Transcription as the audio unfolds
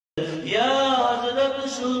Ya Hazrat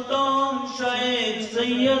Sultan Shaykh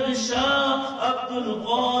Sayyid Shah Abdul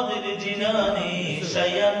Qadir Jillani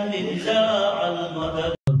Shayandillah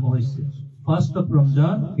al-Madad. First of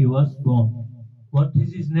Ramadan he was born. What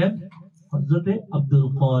is his name? Hazrat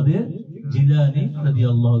Abdul Qadir Jillani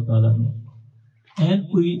radiyallahu ta'ala. And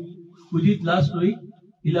we did last week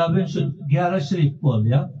 11 Sharif Paul,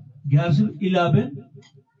 yeah? 11,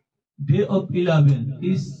 day of 11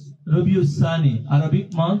 is Rabiul Sani,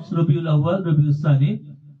 Arabic month Rabiul Awwal, Rabiul Sani.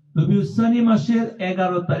 Rabiul Sani মাসের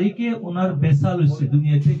 11 তারিখে ওনার basal হইছে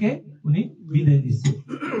দুনিয়া থেকে উনি বিদায় দিয়েছে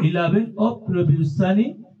 11 of Rabiul Sani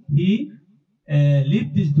he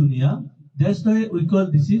lived this dunya. That's why we call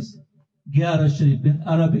this is 11 Sharif in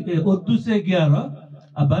Arabic Urdu se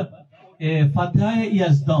 11 but Fatiha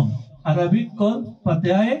Yazdam Arabic called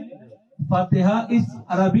Fatiha is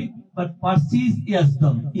Arabic but Farsi is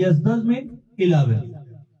Yazdam. Yazdam means 11.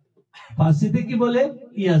 ফার্সিতে কি বলে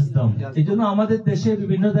ইয়াজদম এজন্য আমাদের দেশে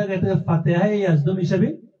বিভিন্ন জায়গায় এটা ফাতিহা ইয়াজদম হিসেবে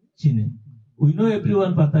চিনে we know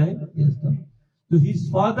everyone Fatiha ইয়াজদম so his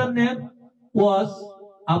father name was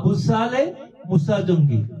Abu Saleh Musa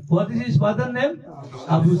Jungi. What is his father name?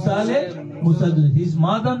 Abu Saleh Musa Jungi. His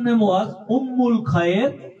mother name was Ummul Khair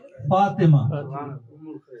Fatima.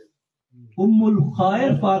 Ummul Khair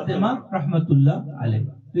Fatima rahmatullah alayh.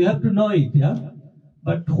 So you have to know it, yeah.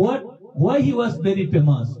 But why he was very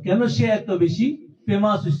famous? Can she eto beshi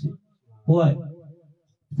famous hoise? Why?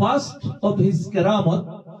 First of his karamat,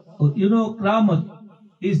 you know karamat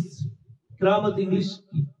is karamat English.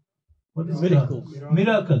 What is miracles?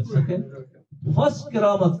 Miracles. Okay. First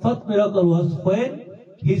karamat, first miracle was when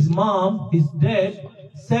his mom, his dad,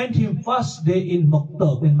 sent him first day in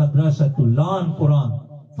Maktab, in madrasa to learn Quran.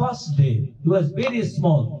 First day, he was very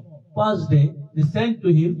small. First day, they sent to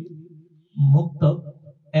him Maktab,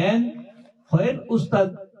 and when Ustad,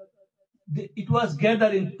 it was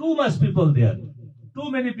gathering too much people there, too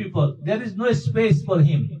many people. There is no space for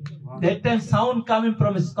him. That time sound coming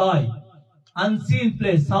from sky, unseen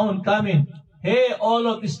place, sound coming. Hey, all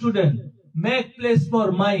of the students, make place for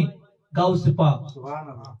my Gausi Park.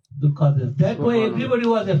 Abdul Qadir. That way everybody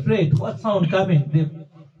was afraid. What sound coming? They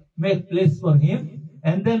make place for him.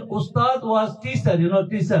 And then Ustad was teacher, you know,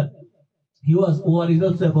 teacher. He was worried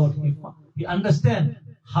also about him. He understand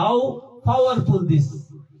how powerful this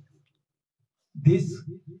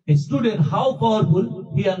a student, how powerful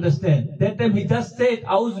he understand. That time he just said,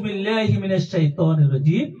 A'udhu billahi minash shaitanir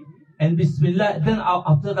rajim, and Bismillah. Then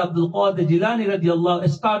after Abdul Qadir Jillani radiyallahu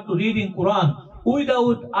start to reading Quran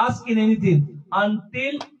without asking anything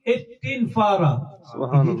until 18 Farah.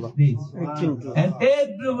 And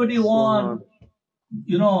everybody want,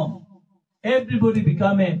 you know, everybody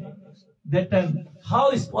become that time. How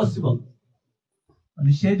is possible?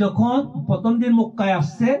 সে যখন প্রথম দিন মক্কায়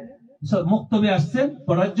আসছে মক্তবে আসছেন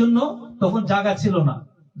পড়ার জন্য তখন জায়গা ছিল না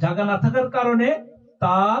জায়গা না থাকার কারণে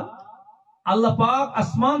তার আল্লাহ পাক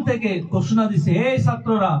আসমান থেকে ঘোষণা দিয়েছে হে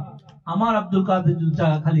ছাত্ররা আমার আব্দুল কাদের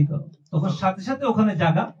জায়গা খালি করো তখন সাথে সাথে ওখানে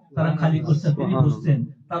জায়গা তারা খালি করছে তিনি বসছেন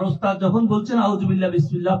তার উস্তাদ যখন বলছেন আউযু বিল্লাহি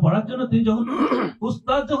বিসমিল্লাহ পড়ার জন্য তিনি যখন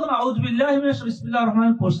উস্তাদ যখন আউযু বিল্লাহি বিসমিল্লাহির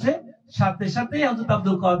রহমানির পড়ছে সাথে সাথে হযরত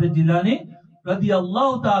আব্দুল কাদের জিলানী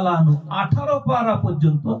রাদিয়াল্লাহু তাআলা আনহু 18 পারা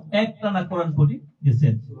পর্যন্ত একটানা কোরআন পড়ে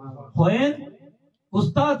গেছেন when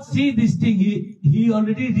Ustad see this thing he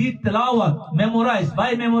already read tilawat memorized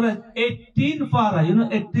 18 para, you know,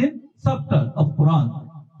 18 chapter of Quran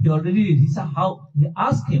he already read. He said how, he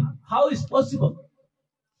asked him how is possible,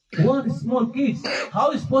 one small kids, how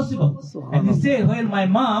is possible? And he said when my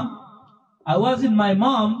mom, I was in my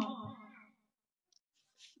mom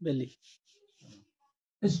belly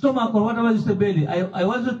stomach or whatever is the belly. I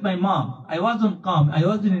was with my mom. I wasn't calm. I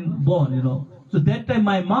wasn't in born, you know. So that time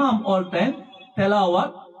my mom all time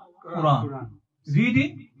tilawat Quran,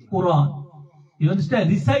 reading Quran. You understand?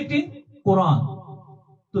 Reciting Quran.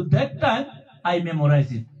 So that time I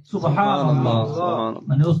memorized it. Subhanallah.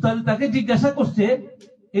 মানে ওস্তাদ তাকে জিজ্ঞাসা করছে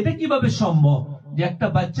এটা কিভাবে সম্ভব যে একটা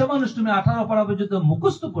বাচ্চা মানুষ তুমি 18 পারা পর্যন্ত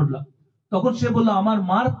মুখস্থ করলা তখন সে বলল আমার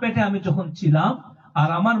মার পেটে আমি যখন ছিলাম আর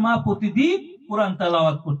আমার মা প্রতিদিন কোরআন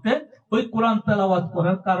তেলাওয়াত করতে ওই কোরআন তেলাওয়াত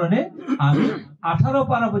করার কারণে আমি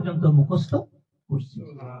 18 পারা পর্যন্ত মুখস্থ করছি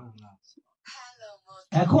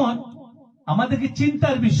এখন আমাদেরকে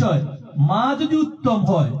চিন্তার বিষয় মা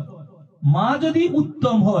যদি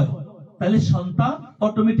উত্তম হয় তাহলে সন্তান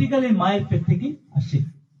অটোমেটিক্যালি মায়ের পেট থেকে আসে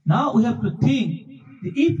now we have to think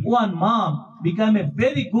if one mom become a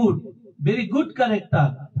very good character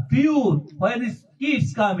pure when his kids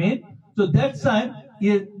come in so that time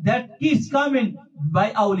that kids come in by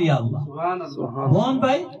awliya Allah born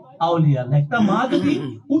by awliya একটা মা যদি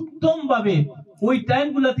উত্তম ভাবে ওই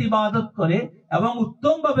টাইমগুলোতে ইবাদত করে এবং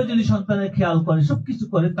উত্তমভাবে যদি সন্তানের খেয়াল করে সবকিছু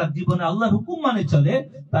করে তার জীবনে আল্লাহর হুকুম মানে চলে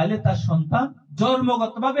তাহলে তার সন্তান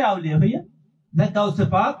জন্মগতভাবে আউলিয়া হইয়া দেখ গাউসে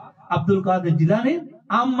পাক আব্দুল কাদের জিলানীর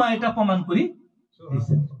আম্মা এটা প্রমাণ করি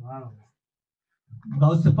দিয়েছেন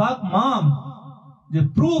গাউসে পাক মাম they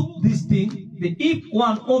prove this thing that if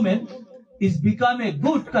one woman is become a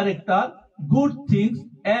good character, good things,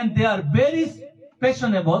 and they are very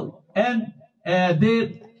fashionable, and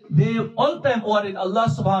they all time worry Allah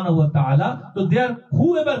subhanahu wa ta'ala, so they are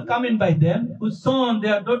whoever coming by them, whose son,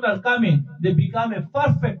 their daughter coming, they become a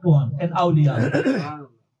perfect one, an awliya.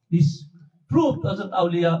 This proved Hazrat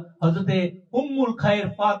awliya, Hazrat Ummul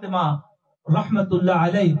Khair Fatima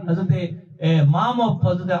rahmatullah alayh, Hazrat mom of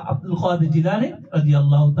Hazrat Abdul Qadir Jillani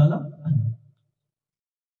radiyallahu ta'ala